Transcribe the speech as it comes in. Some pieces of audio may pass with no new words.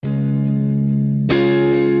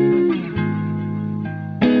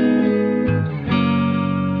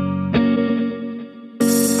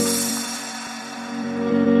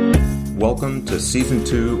to Season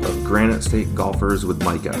 2 of Granite State Golfers with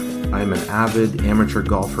Micah. I am an avid amateur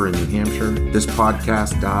golfer in New Hampshire. This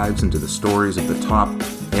podcast dives into the stories of the top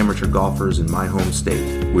amateur golfers in my home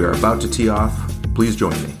state. We are about to tee off. Please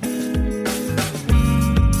join me.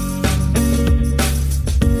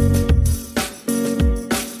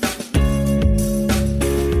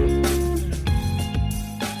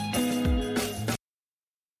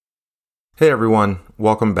 Hey everyone,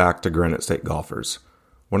 welcome back to Granite State Golfers.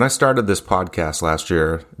 When I started this podcast last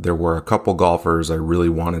year, there were a couple golfers I really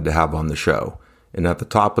wanted to have on the show, and at the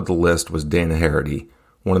top of the list was Dana Harrity,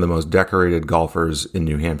 one of the most decorated golfers in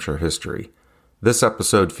New Hampshire history. This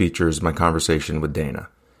episode features my conversation with Dana.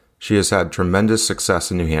 She has had tremendous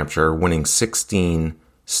success in New Hampshire, winning 16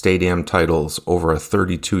 stadium titles over a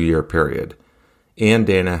 32-year period. And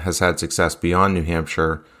Dana has had success beyond New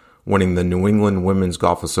Hampshire, winning the New England Women's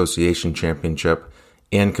Golf Association Championship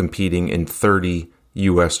and competing in 30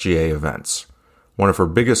 USGA events. One of her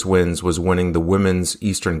biggest wins was winning the Women's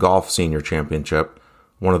Eastern Golf Senior Championship,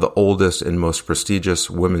 one of the oldest and most prestigious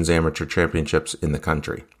women's amateur championships in the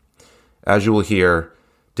country. As you will hear,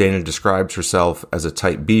 Dana describes herself as a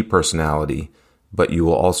Type B personality, but you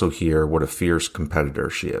will also hear what a fierce competitor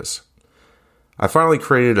she is. I finally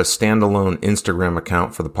created a standalone Instagram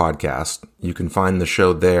account for the podcast. You can find the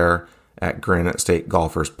show there at Granite State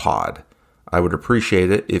Golfers Pod. I would appreciate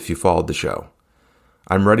it if you followed the show.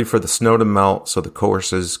 I'm ready for the snow to melt so the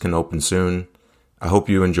courses can open soon. I hope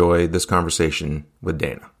you enjoy this conversation with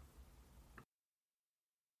Dana.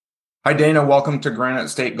 Hi, Dana. Welcome to Granite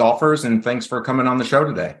State Golfers, and thanks for coming on the show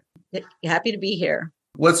today. Happy to be here.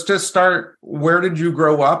 Let's just start. Where did you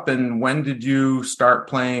grow up and when did you start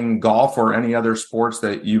playing golf or any other sports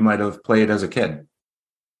that you might have played as a kid?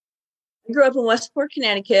 I grew up in Westport,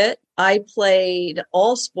 Connecticut. I played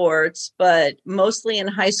all sports, but mostly in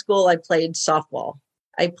high school, I played softball.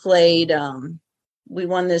 We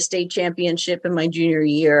won the state championship in my junior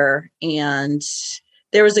year, and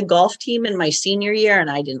there was a golf team in my senior year,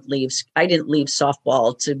 and I didn't leave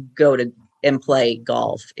softball to go to and play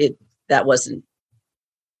golf. The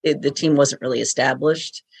team wasn't really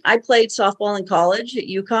established. I played softball in college at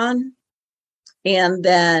UConn, and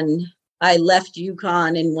then I left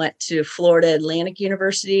UConn and went to Florida Atlantic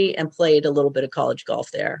University and played a little bit of college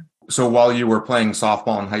golf there. So while you were playing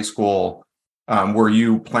softball in high school, were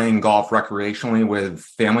you playing golf recreationally with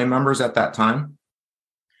family members at that time?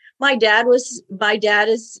 My dad was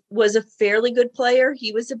a fairly good player.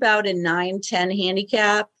 He was about a 9-10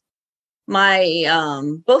 handicap.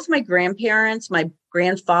 Both my grandparents, my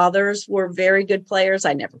grandfathers were very good players.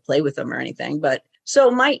 I never played with them or anything, but so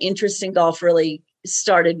my interest in golf really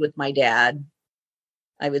started with my dad.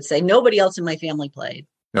 I would say nobody else in my family played.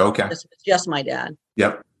 Okay. Just my dad.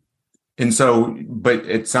 Yep. And so, but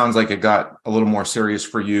it sounds like it got a little more serious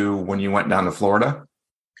for you when you went down to Florida.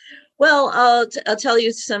 Well, I'll tell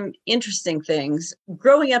you some interesting things.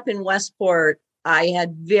 Growing up in Westport, I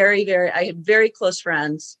had very close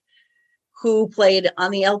friends who played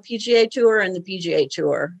on the LPGA Tour and the PGA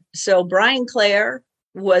Tour. So Brian Clare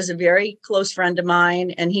was a very close friend of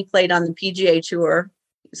mine, and he played on the PGA Tour.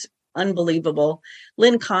 It's unbelievable.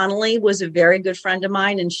 Lynn Connolly was a very good friend of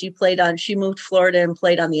mine, and she moved to Florida and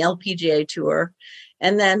played on the LPGA Tour.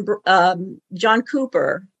 And then John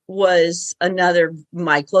Cooper was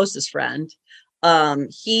my closest friend.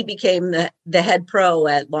 He became the head pro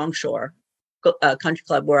at Longshore Country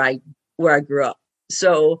Club where I grew up.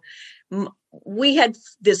 So we had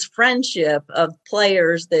this friendship of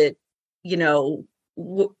players that,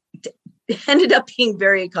 ended up being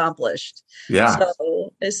very accomplished. Yeah.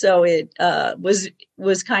 So it was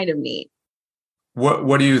kind of neat.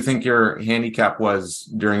 What do you think your handicap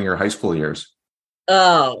was during your high school years?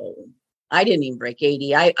 Oh, I didn't even break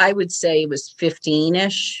 80. I would say it was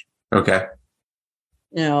 15-ish. Okay.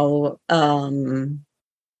 I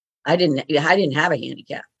didn't have a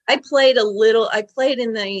handicap. I played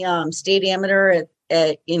in the state amateur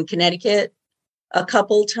in Connecticut a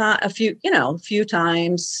few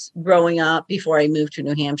times growing up before I moved to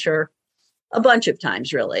New Hampshire, a bunch of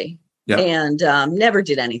times really. Yep. And never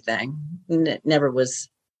did anything. Never was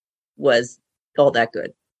all that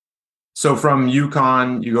good. So from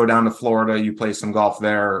UConn, you go down to Florida, you play some golf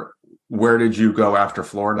there. Where did you go after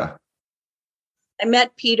Florida? I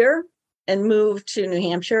met Peter and moved to New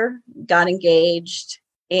Hampshire, got engaged.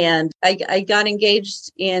 And I got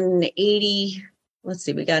engaged in 80. Let's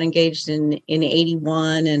see, we got engaged in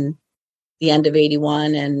 81 and the end of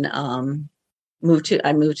 81, and I moved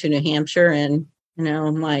to New Hampshire, and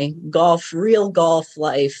my real golf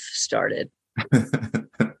life started.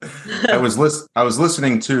 I was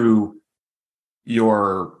listening to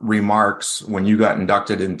your remarks when you got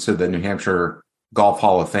inducted into the New Hampshire Golf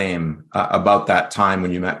Hall of Fame about that time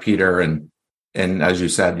when you met Peter, and as you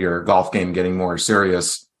said, your golf game getting more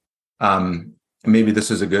serious. Maybe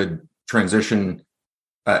this is a good transition.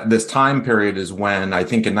 This time period is when I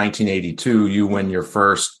think in 1982 you win your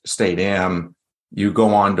first state am. You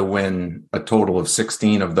go on to win a total of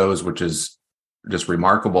 16 of those, which is just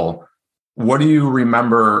remarkable. What do you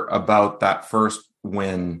remember about that first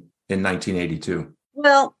win in 1982?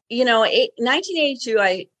 Well, 1982,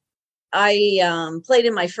 I played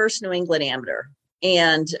in my first New England Amateur,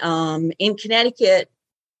 and in Connecticut,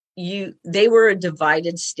 they were a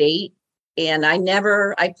divided state, and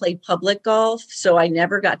I played public golf, so I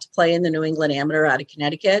never got to play in the New England Amateur out of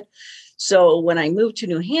Connecticut. So when I moved to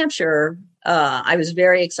New Hampshire, I was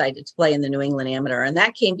very excited to play in the New England Amateur, and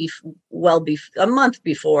that came a month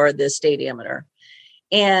before the state amateur.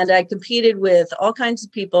 And I competed with all kinds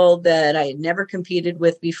of people that I had never competed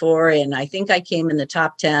with before. And I think I came in the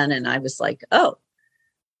top 10, and I was like, oh,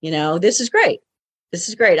 this is great. This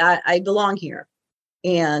is great. I belong here.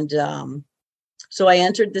 And so I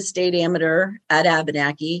entered the state amateur at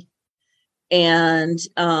Abenaki. And,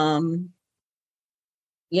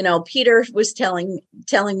 Peter was telling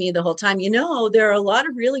me the whole time, there are a lot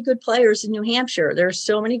of really good players in New Hampshire. There are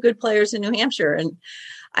so many good players in New Hampshire. And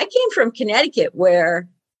I came from Connecticut where,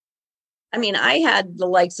 I had the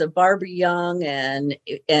likes of Barbara Young and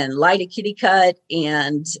Lyda Kittycutt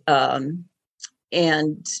and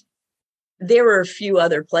there were a few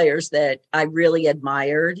other players that I really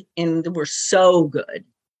admired and were so good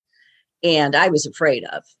and I was afraid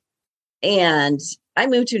of. And I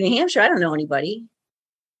moved to New Hampshire. I don't know anybody.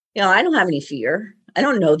 I don't have any fear. I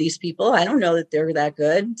don't know these people. I don't know that they're that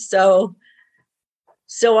good. So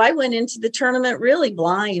I went into the tournament really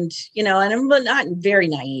blind, and I'm not very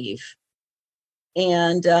naive.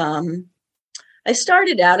 And I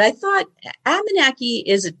started out, I thought Abenaki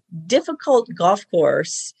is a difficult golf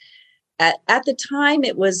course. At the time,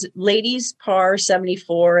 it was ladies par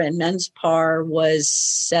 74 and men's par was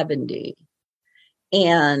 70.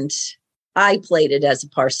 And I played it as a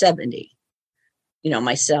par 70,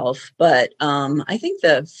 myself. But I think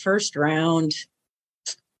the first round,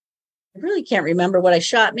 I really can't remember what I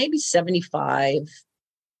shot, maybe 75.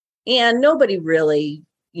 And nobody really,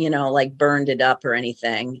 burned it up or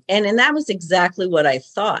anything. And that was exactly what I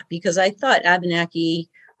thought, because I thought Abenaki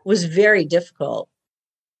was very difficult.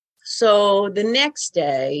 So the next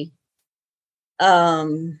day,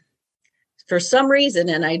 for some reason,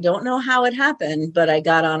 and I don't know how it happened, but I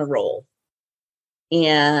got on a roll.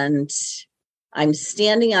 And I'm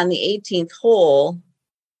standing on the 18th hole,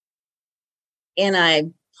 and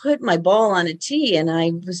I put my ball on a tee, and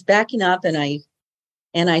I was backing up, and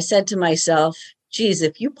I said to myself, geez,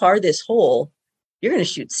 if you par this hole, you're going to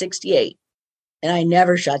shoot 68. And I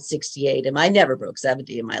never shot 68, and I never broke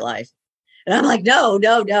 70 in my life. And I'm like, no,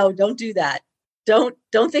 don't do that. Don't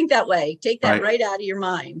think that way. Take that right out of your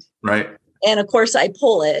mind. Right. And of course I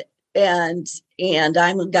pull it, and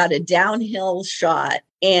I'm got a downhill shot,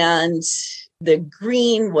 and the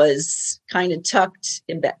green was kind of tucked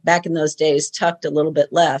back in those days, tucked a little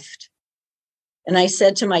bit left. And I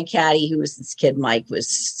said to my caddy, who was this kid, Mike, was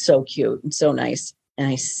so cute and so nice. And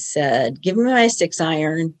I said, give me my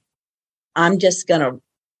 6-iron. I'm just gonna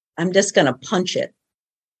punch it,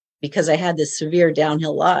 because I had this severe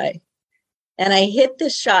downhill lie. And I hit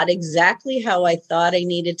this shot exactly how I thought I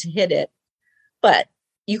needed to hit it. But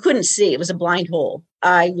you couldn't see. It was a blind hole.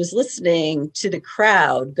 I was listening to the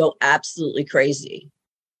crowd go absolutely crazy.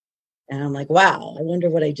 And I'm like, wow, I wonder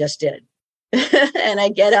what I just did. And I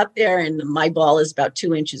get up there, and my ball is about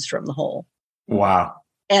 2 inches from the hole. Wow.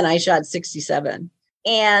 And I shot 67.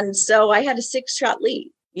 And so I had a 6-shot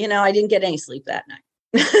lead. I didn't get any sleep that night.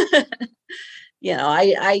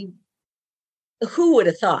 I who would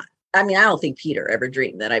have thought? I don't think Peter ever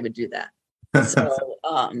dreamed that I would do that. So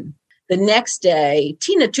the next day,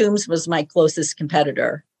 Tina Toombs was my closest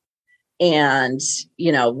competitor. And,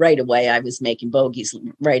 right away I was making bogeys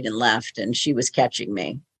right and left, and she was catching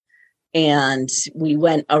me. And we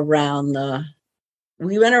went around the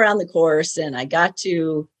course, and I got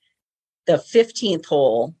to the 15th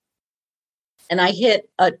hole, and I hit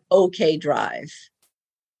an okay drive.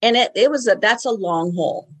 And that's a long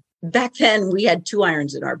hole. Back then we had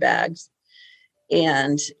 2-irons in our bags.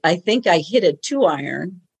 And I think I hit a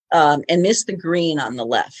 2-iron and missed the green on the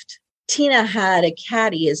left. Tina had a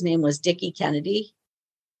caddy. His name was Dickie Kennedy.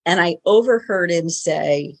 And I overheard him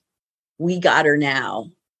say, "We got her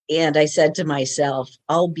now." And I said to myself,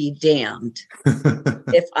 I'll be damned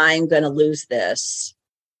if I'm going to lose this.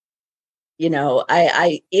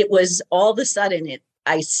 It was all of a sudden,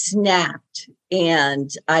 I snapped, and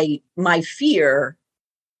my fear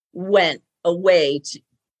went away,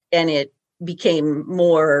 and it became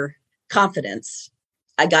more confidence.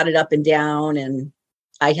 I got it up and down, and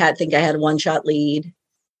I think I had a 1-shot lead.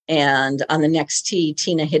 And on the next tee,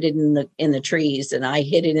 Tina hit it in the trees, and I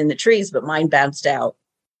hit it in the trees, but mine bounced out,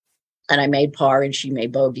 and I made par, and she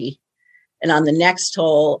made bogey. And on the next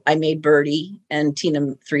hole, I made birdie, and Tina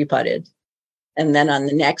 3-putted. And then on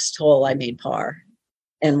the next hole, I made par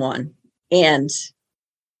and won. And,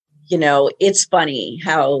 it's funny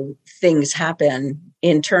how things happen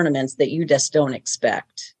in tournaments that you just don't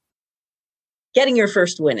expect. Getting your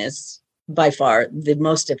first win is by far the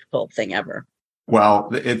most difficult thing ever. Well,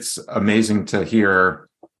 it's amazing to hear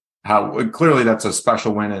how clearly that's a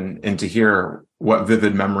special win, and to hear what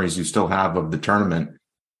vivid memories you still have of the tournament.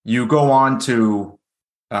 You go on to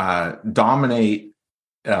dominate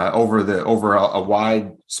over a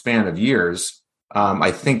wide span of years.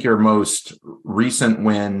 I think your most recent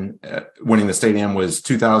win, winning the Stadium, was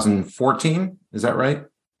 2014. Is that right?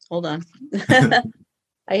 Hold on.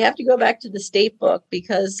 I have to go back to the state book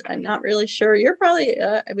because I'm not really sure. You're probably,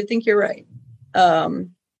 I would think you're right.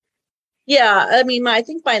 Yeah, I mean, I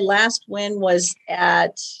think my last win was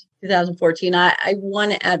at 2014. I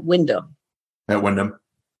won at Wyndham. At Wyndham?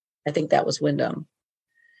 I think that was Wyndham.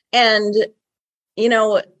 And,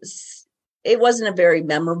 it wasn't a very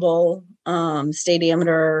memorable state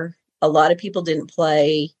amateur. A lot of people didn't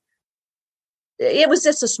play. It was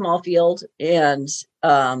just a small field. And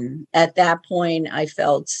at that point, I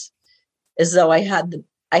felt as though I had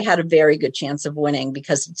a very good chance of winning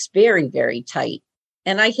because it's very, very tight.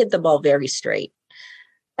 And I hit the ball very straight.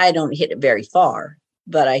 I don't hit it very far,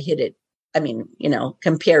 but I hit it,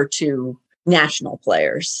 compared to national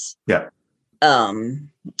players. Yeah.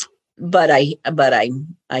 But I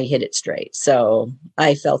hit it straight. So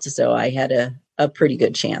I felt as though I had a pretty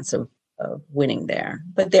good chance of winning there.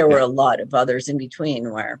 But there were a lot of others in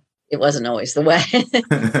between where it wasn't always the way.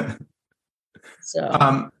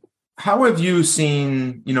 So how have you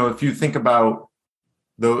seen, if you think about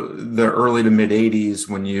the early to mid 80s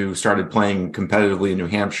when you started playing competitively in New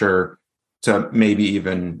Hampshire to maybe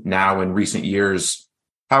even now in recent years,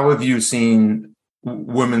 how have you seen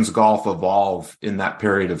women's golf evolve in that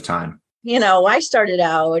period of time? I started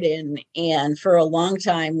out and for a long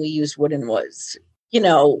time we used wooden woods.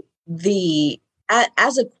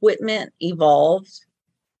 As equipment evolved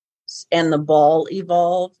and the ball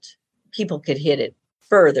evolved, people could hit it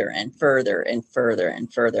further and further and further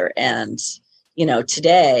and further. And,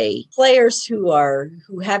 today players who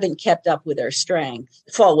haven't kept up with their strength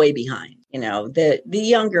fall way behind. The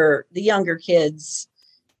younger kids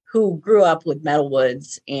who grew up with metal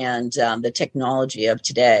woods and the technology of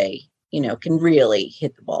today, can really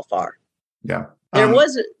hit the ball far. Yeah. There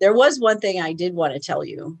was one thing I did want to tell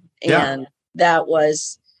you, and that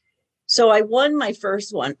was, so I won my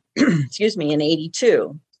first one, in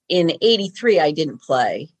 82. In 83, I didn't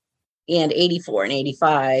play. And 84 and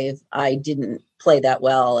 85, I didn't play that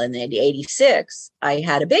well. And in 86, I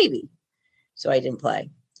had a baby, so I didn't play.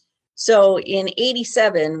 So in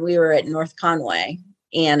 87, we were at North Conway,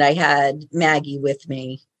 and I had Maggie with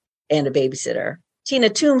me and a babysitter. Tina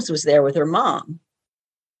Toombs was there with her mom,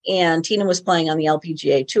 and Tina was playing on the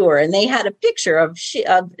LPGA tour, and they had a picture of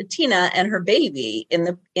Tina and her baby in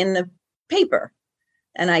the paper.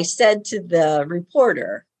 And I said to the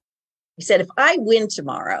reporter, he said, if I win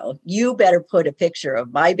tomorrow, you better put a picture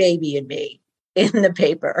of my baby and me in the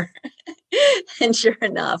paper. And sure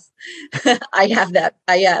enough, I have that.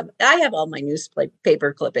 I have all my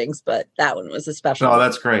newspaper clippings, but that one was a special. Oh,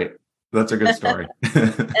 that's great. That's a good story.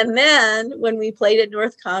 And then when we played at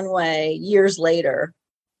North Conway years later,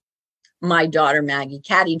 my daughter Maggie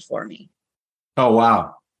caddied for me. Oh,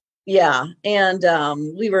 wow. Yeah. And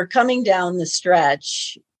we were coming down the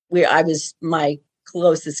stretch where my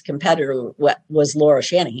closest competitor was Laura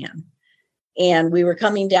Shanahan. And we were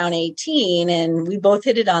coming down 18 and we both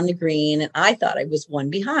hit it on the green. And I thought I was one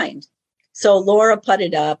behind. So Laura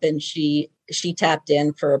putted up and she tapped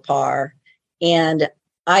in for a par. And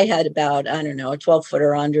I had about, a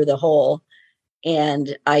 12-footer under the hole.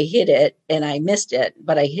 And I hit it and I missed it,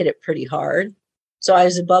 but I hit it pretty hard. So I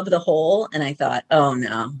was above the hole and I thought, oh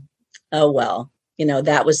no, oh well,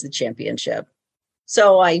 that was the championship.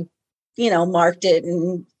 So I, marked it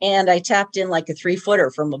and I tapped in like a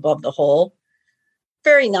 3-footer from above the hole,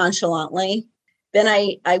 very nonchalantly. Then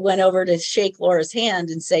I went over to shake Laura's hand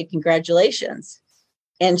and say, congratulations.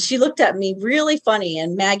 And she looked at me really funny.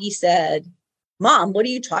 And Maggie said, Mom, what are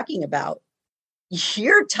you talking about?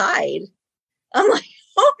 You're tied. I'm like,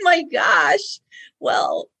 oh my gosh.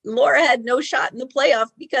 Well, Laura had no shot in the playoff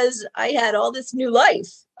because I had all this new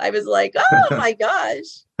life. I was like, oh my gosh.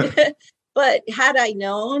 But had I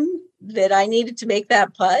known that I needed to make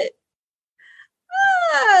that putt,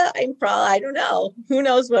 I don't know. Who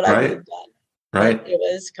knows what I would have done. Right. But it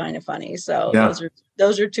was kind of funny. So yeah.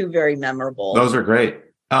 those are two very memorable. Those are great.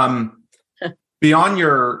 Beyond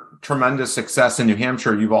your tremendous success in New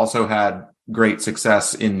Hampshire, you've also had great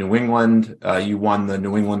success in New England. You won the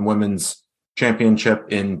New England Women's Championship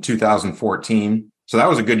in 2014. So that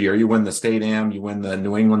was a good year. You win the State Am, you win the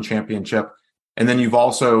New England Championship. And then you've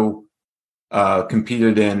also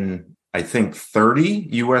competed in, I think, 30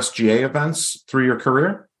 USGA events through your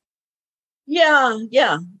career. Yeah.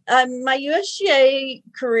 My USGA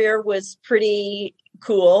career was pretty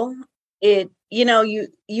cool.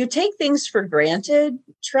 You take things for granted,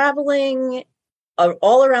 traveling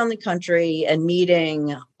all around the country and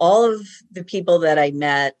meeting all of the people that I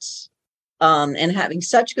met, and having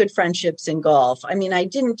such good friendships in golf. I mean, I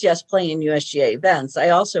didn't just play in USGA events. I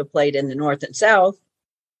also played in the North and South,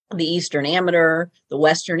 the Eastern Amateur, the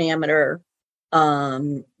Western Amateur,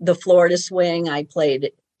 the Florida Swing. I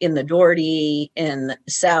played in the Doherty and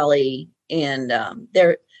Sally, and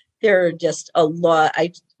there are just a lot.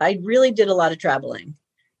 I really did a lot of traveling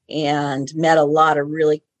and met a lot of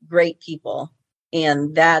really great people.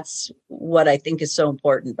 And that's what I think is so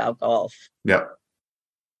important about golf. Yep.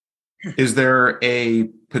 Is there a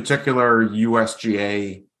particular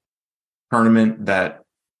USGA tournament that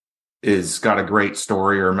is got a great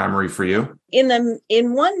story or memory for you? In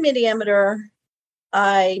one mid-amateur,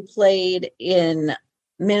 I played in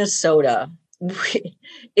Minnesota.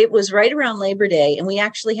 It was right around Labor Day, and we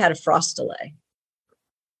actually had a frost delay,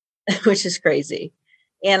 which is crazy.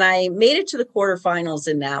 And I made it to the quarterfinals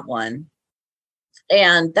in that one.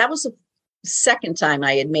 And that was the second time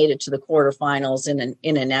I had made it to the quarterfinals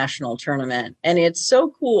in a national tournament. And it's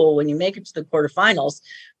so cool when you make it to the quarterfinals.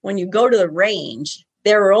 When you go to the range,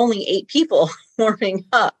 there are only 8 people warming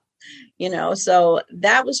up, so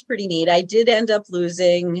that was pretty neat. I did end up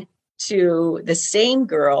losing to the same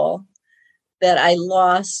girl that I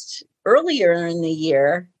lost earlier in the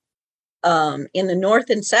year, in the North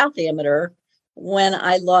and South Amateur, when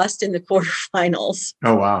I lost in the quarterfinals.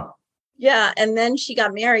 Oh, wow. Yeah. And then she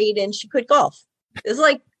got married and she quit golf. It's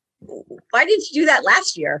like, why didn't you do that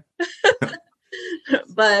last year?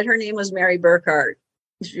 But her name was Mary Burkhart.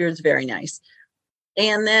 She was very nice.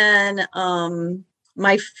 And then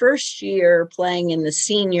my first year playing in the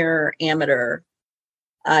senior amateur,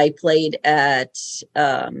 I played at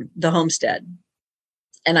the Homestead,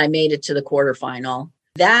 and I made it to the quarterfinal.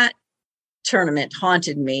 That tournament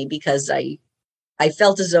haunted me because I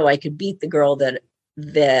felt as though I could beat the girl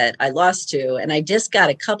that I lost to. And I just got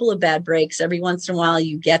a couple of bad breaks. Every once in a while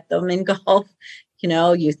you get them in golf.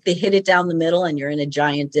 They hit it down the middle and you're in a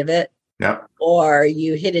giant divot. Yep. Or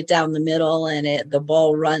you hit it down the middle and the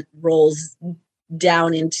ball rolls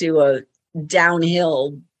down into a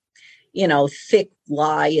downhill, thick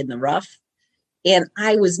lie in the rough. And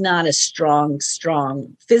I was not a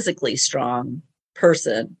physically strong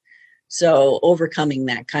person. So overcoming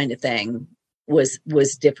that kind of thing was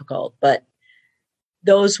difficult. But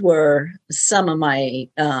those were some of my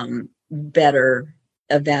better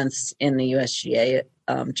events in the USGA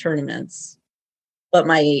tournaments. But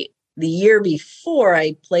the year before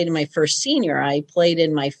I played in my first senior, I played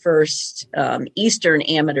in my first Eastern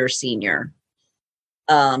Amateur senior.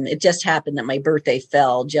 It just happened that my birthday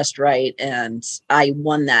fell just right, and I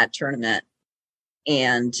won that tournament.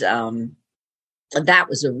 And that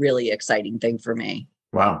was a really exciting thing for me.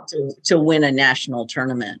 Wow. To win a national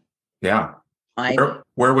tournament. Yeah.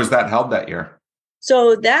 Where was that held that year?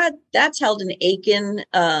 So that's held in Aiken,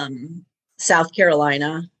 South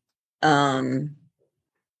Carolina,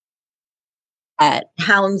 at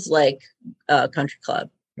Hounds Lake Country Club.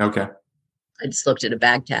 Okay. I just looked at a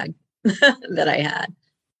bag tag that I had.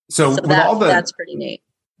 So that's pretty neat.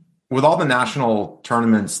 With all the national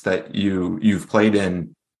tournaments that you've played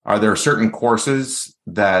in, are there certain courses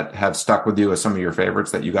that have stuck with you as some of your favorites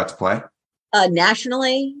that you got to play?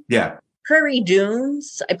 Nationally? Yeah. Prairie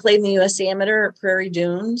Dunes. I played in the US Amateur at Prairie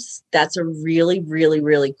Dunes. That's a really, really,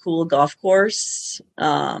 really cool golf course.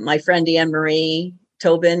 My friend Anne-Marie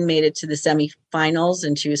Tobin made it to the semifinals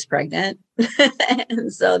and she was pregnant.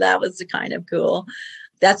 And so that was kind of cool.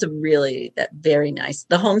 That's very nice.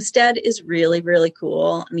 The Homestead is really, really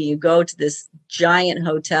cool. I mean, you go to this giant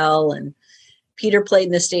hotel, and Peter played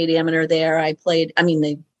in the State Amateur there.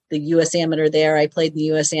 The U.S. Amateur there. I played in the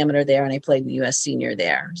U.S. Amateur there, and I played in the U.S. Senior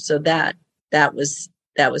there. So that was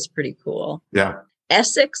pretty cool. Yeah.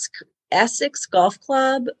 Essex Essex Golf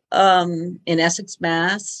Club in Essex,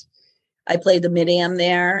 Mass. I play the Mid-Am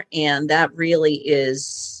there, and that really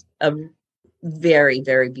is a very,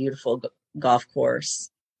 very beautiful golf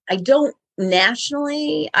course. I don't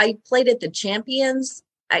nationally. I played at the Champions.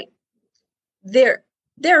 There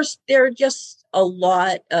are just a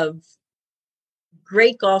lot of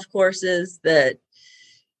great golf courses that,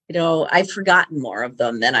 I've forgotten more of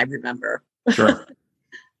them than I remember. Sure.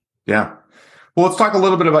 Yeah. Well, let's talk a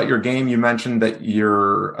little bit about your game. You mentioned that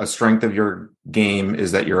a strength of your game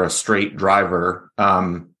is that you're a straight driver.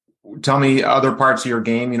 Tell me other parts of your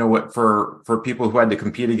game, what for people who had to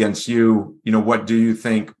compete against you, what do you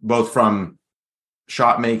think, both from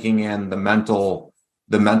shot making and the mental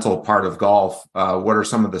part of golf, what are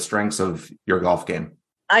some of the strengths of your golf game?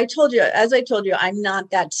 As I told you, I'm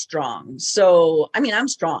not that strong. So, I'm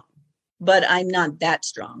strong, but I'm not that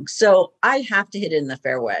strong. So I have to hit it in the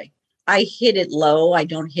fairway. I hit it low. I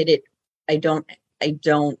don't hit it. I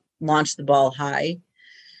don't launch the ball high.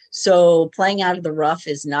 So playing out of the rough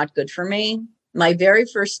is not good for me. My very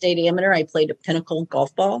first state amateur, I played a Pinnacle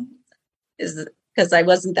golf ball, is because I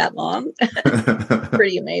wasn't that long.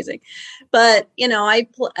 Pretty amazing. But, I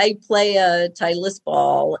play a Titleist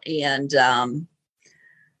ball, and,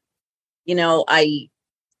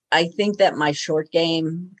 I think that my short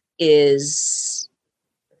game is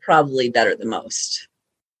probably better than most,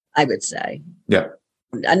 I would say. Yeah.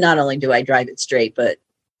 And not only do I drive it straight, but,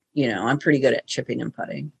 I'm pretty good at chipping and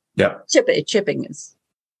putting. Yeah. Chipping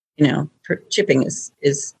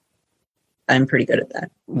is, I'm pretty good at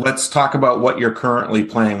that. Let's talk about what you're currently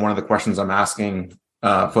playing. One of the questions I'm asking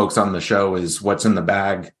folks on the show is what's in the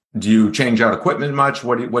bag. Do you change out equipment much?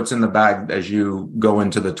 What's in the bag as you go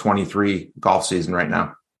into the 23 golf season right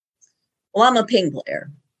now? Well, I'm a ping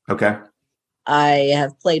player. Okay. I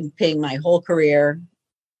have played ping my whole career.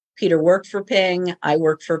 Peter worked for ping. I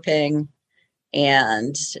worked for ping.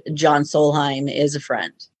 And John Solheim is a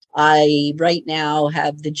friend. I right now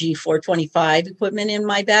have the G425 equipment in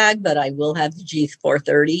my bag, but I will have the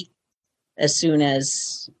G430 as soon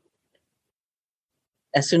as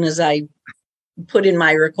I put in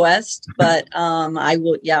my request. But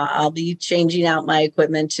I'll be changing out my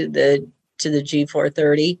equipment to the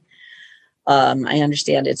G430. I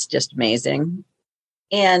understand it's just amazing.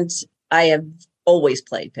 And I have always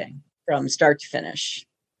played ping from start to finish.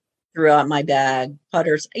 Throughout my bag,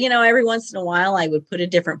 putters. Every once in a while, I would put a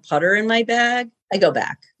different putter in my bag. I go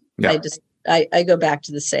back. Yeah. I go back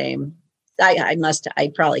to the same. I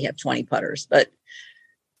probably have 20 putters,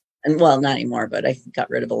 not anymore. But I got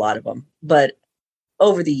rid of a lot of them. But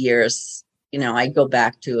over the years, I go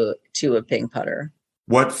back to a ping putter.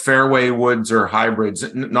 What fairway woods or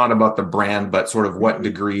hybrids? Not about the brand, but sort of what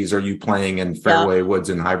degrees are you playing in fairway woods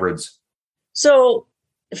and hybrids? So.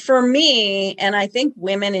 For me, and I think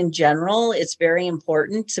women in general, it's very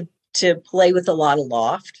important to play with a lot of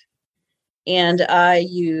loft. And I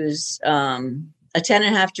use a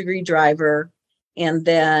 10.5 degree driver. And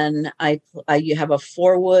then I have a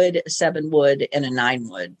 4-wood, a 7-wood, and a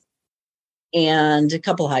 9-wood, and a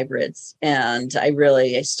couple hybrids. And I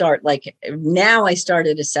started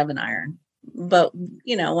a 7-iron. But,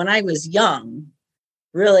 when I was young,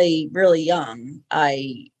 really, really young,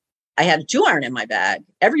 I had a 2-iron in my bag.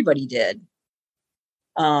 Everybody did.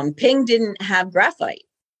 Ping didn't have graphite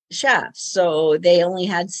shafts, so they only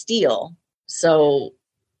had steel. So,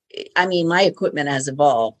 my equipment has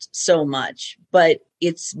evolved so much, but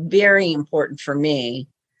it's very important for me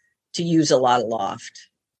to use a lot of loft.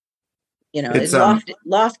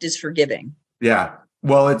 Loft is forgiving. Yeah.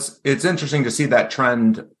 Well, it's interesting to see that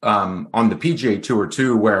trend on the PGA Tour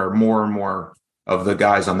too, where more and more of the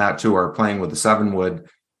guys on that tour are playing with the 7-wood.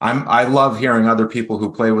 I love hearing other people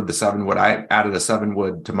who play with the 7-wood. I added a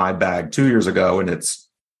 7-wood to my bag 2 years ago, and it's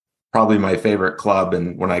probably my favorite club.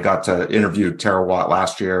 And when I got to interview Tara Watt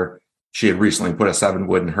last year, she had recently put a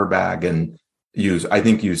 7-wood in her bag and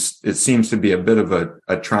it seems to be a bit of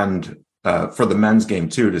a trend for the men's game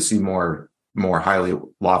too, to see more highly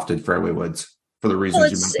lofted fairway woods for the reasons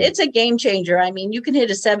you mentioned. It's a game changer. You can hit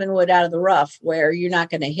a 7-wood out of the rough where you're not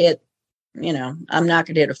going to hit, I'm not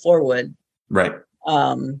going to hit a 4-wood. Right.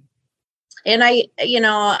 And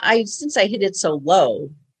since I hit it so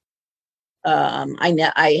low,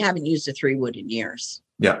 I haven't used a 3-wood in years.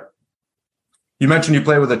 Yeah. You mentioned you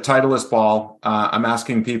play with a Titleist ball. I'm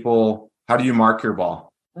asking people, how do you mark your ball?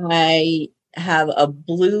 I have a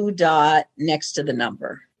blue dot next to the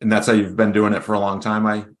number. And that's how you've been doing it for a long time,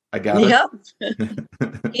 I gather? Yep.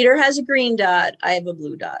 Peter has a green dot. I have a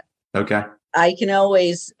blue dot. Okay. I can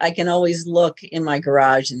always look in my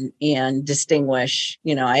garage and distinguish,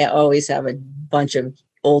 I always have a bunch of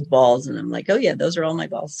old balls, and I'm like, oh yeah, those are all my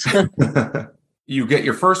balls. You get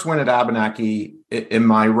your first win at Abenaki.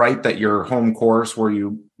 Am I right that your home course where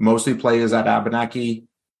you mostly play is at Abenaki?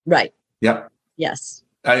 Right. Yep. Yes.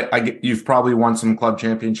 You've probably won some club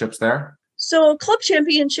championships there. So club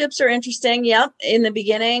championships are interesting. Yep. In the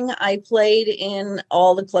beginning, I played in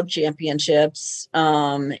all the club championships.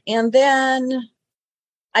 And then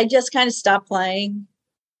I just kind of stopped playing.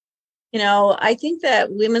 I think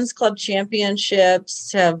that women's club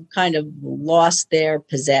championships have kind of lost their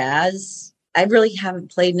pizzazz. I really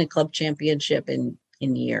haven't played in a club championship in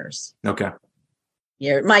years. Okay.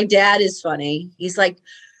 Yeah. My dad is funny. He's like,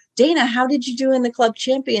 Dana, how did you do in the club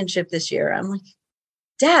championship this year? I'm like,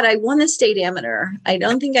 Dad, I won the state amateur. I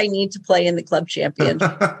don't think I need to play in the club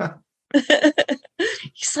championship.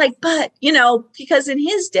 He's like, but, because in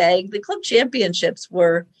his day, the club championships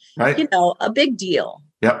were, right. A big deal.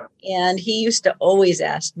 Yep. And he used to always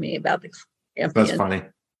ask me about the club championship. That's funny.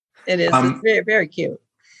 It is. It's very, very cute.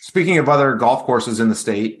 Speaking of other golf courses in the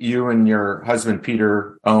state, you and your husband,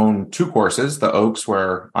 Peter, own 2 courses, the Oaks,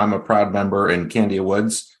 where I'm a proud member, and Candia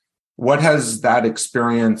Woods. What has that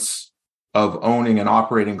experience of owning and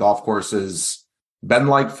operating golf courses been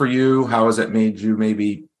like for you? How has it made you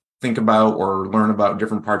maybe think about or learn about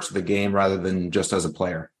different parts of the game rather than just as a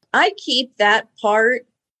player? I keep that part.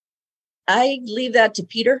 I leave that to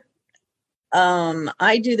Peter.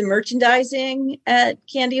 I do the merchandising at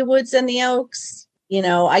Candia Woods and the Oaks.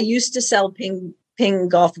 I used to sell ping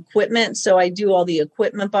golf equipment, so I do all the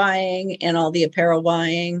equipment buying and all the apparel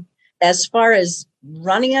buying. As far as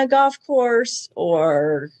running a golf course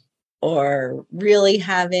or really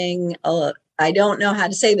having I don't know how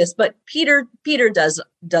to say this, but Peter does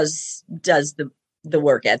the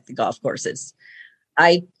work at the golf courses.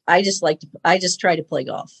 I just try to play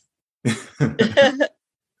golf.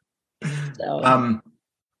 So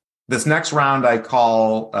this next round I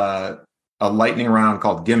call a lightning round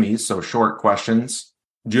called Gimmies, so short questions.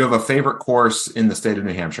 Do you have a favorite course in the state of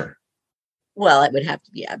New Hampshire? Well, it would have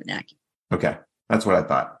to be Abenaki. Okay, that's what I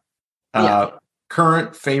thought. Yeah.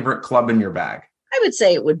 Current favorite club in your bag? I would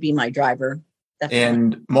say it would be my driver. Definitely.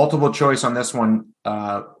 And multiple choice on this one.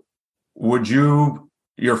 Would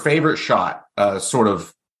your favorite shot, sort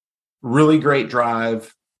of really great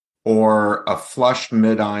drive, or a flushed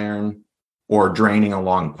mid iron, or draining a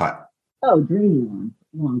long putt? Oh, draining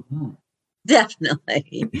long putt.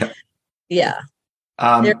 Definitely. Yeah.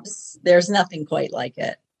 There's nothing quite like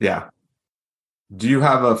it. Yeah. Do you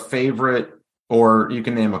have a favorite, or you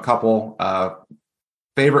can name a couple,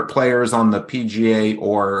 favorite players on the PGA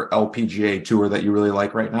or LPGA tour that you really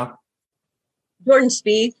like right now? Jordan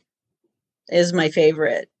Spieth is my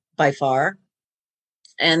favorite by far.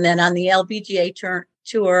 And then on the LPGA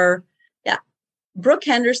tour, yeah, Brooke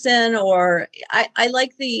Henderson, or I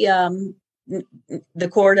like the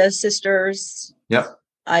Korda sisters. Yep.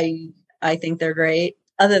 I think they're great.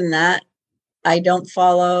 Other than that, I don't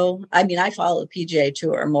follow. I mean, I follow the PGA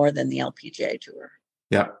Tour more than the LPGA Tour.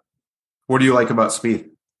 Yeah. What do you like about Spieth?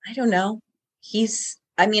 I don't know.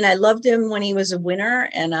 I loved him when he was a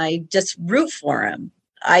winner, and I just root for him.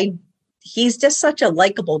 He's just such a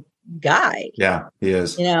likable guy. Yeah, he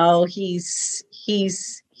is. He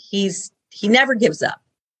never gives up.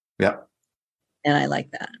 Yeah. And I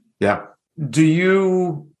like that. Yeah. Do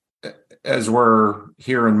you, as we're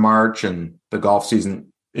here in March and the golf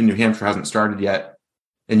season in New Hampshire hasn't started yet,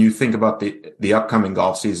 and you think about the upcoming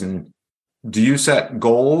golf season, do you set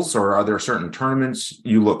goals, or are there certain tournaments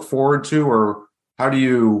you look forward to, or how do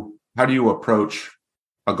you approach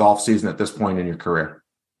a golf season at this point in your career?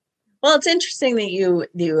 Well, it's interesting that you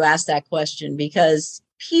asked that question, because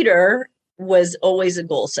Peter was always a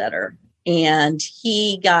goal setter, and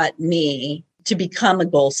he got me to become a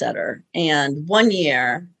goal setter. And one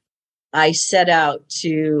year I set out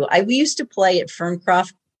we used to play at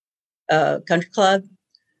Ferncroft Country Club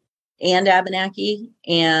and Abenaki.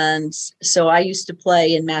 And so I used to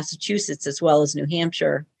play in Massachusetts as well as New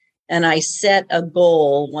Hampshire. And I set a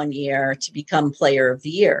goal one year to become player of the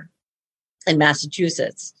year in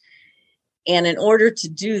Massachusetts. And in order to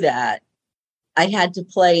do that, I had to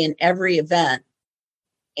play in every event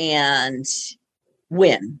and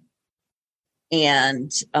win.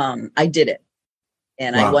 And I did it.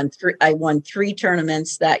 And wow. I won three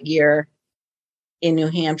tournaments that year in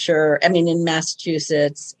in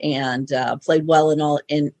Massachusetts, and played well in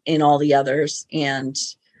all the others. And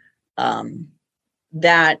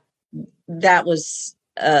that was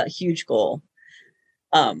a huge goal.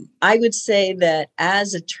 I would say that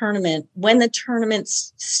as a tournament, when the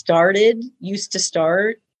tournaments used to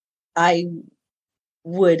start, I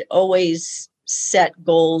would always set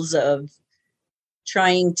goals of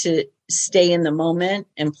trying to stay in the moment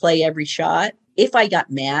and play every shot. If I got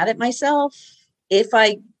mad at myself, if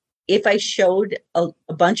I showed a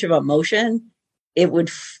bunch of emotion, it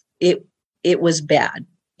was bad.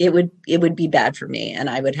 It would be bad for me, and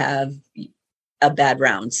I would have a bad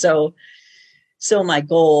round. So my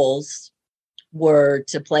goals were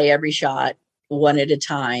to play every shot one at a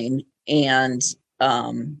time, and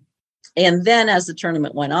then as the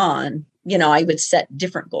tournament went on, I would set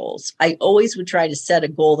different goals. I always would try to set a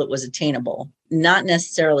goal that was attainable, not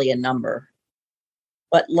necessarily a number.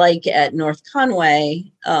 But like at North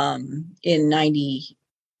Conway in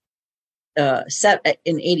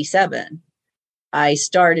 87, I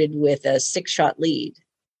started with a 6-shot lead,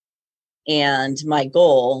 and my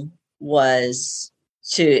goal was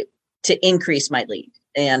to increase my lead,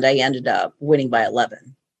 and I ended up winning by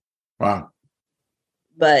 11. Wow!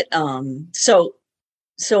 But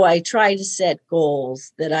so I try to set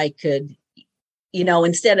goals that I could,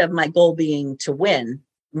 instead of my goal being to win,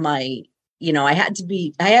 I had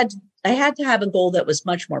to have a goal that was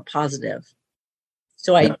much more positive.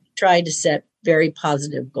 So I tried to set very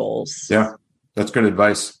positive goals. Yeah, that's good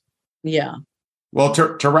advice. Yeah. Well,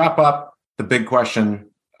 to wrap up, the big question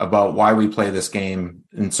about why we play this game,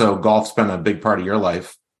 and so golf's been a big part of your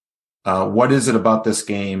life. What is it about this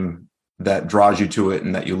game that draws you to it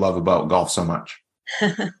and that you love about golf so much?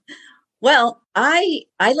 Well, I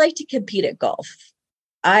like to compete at golf.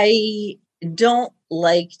 I don't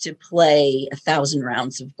like to play 1,000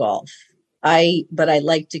 rounds of golf. But I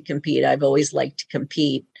like to compete. I've always liked to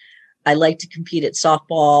compete. I like to compete at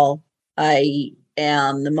softball. I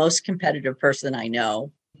am the most competitive person I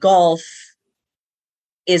know. Golf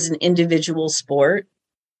is an individual sport,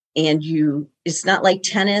 and it's not like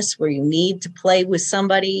tennis where you need to play with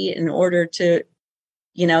somebody in order to,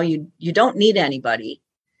 you don't need anybody.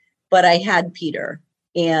 But I had Peter,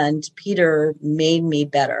 and Peter made me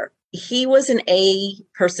better. He was an A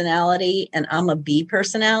personality and I'm a B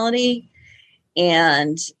personality,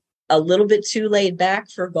 and a little bit too laid back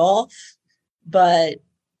for golf, but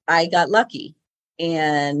I got lucky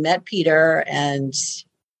and met Peter, and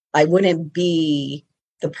I wouldn't be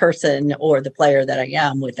the person or the player that I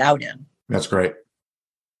am without him. That's great.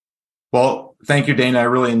 Well, thank you, Dana. I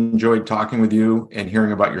really enjoyed talking with you and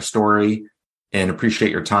hearing about your story, and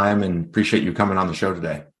appreciate your time and appreciate you coming on the show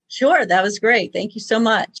today. Sure. That was great. Thank you so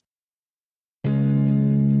much.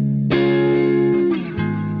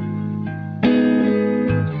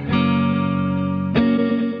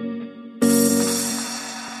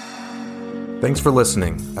 Thanks for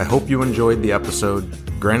listening. I hope you enjoyed the episode.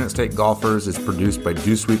 Granite State Golfers is produced by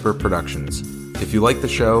Dew Sweeper Productions. If you like the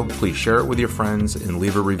show, please share it with your friends and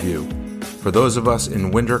leave a review. For those of us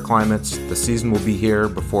in winter climates, the season will be here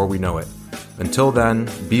before we know it. Until then,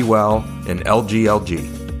 be well and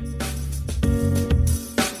LGLG.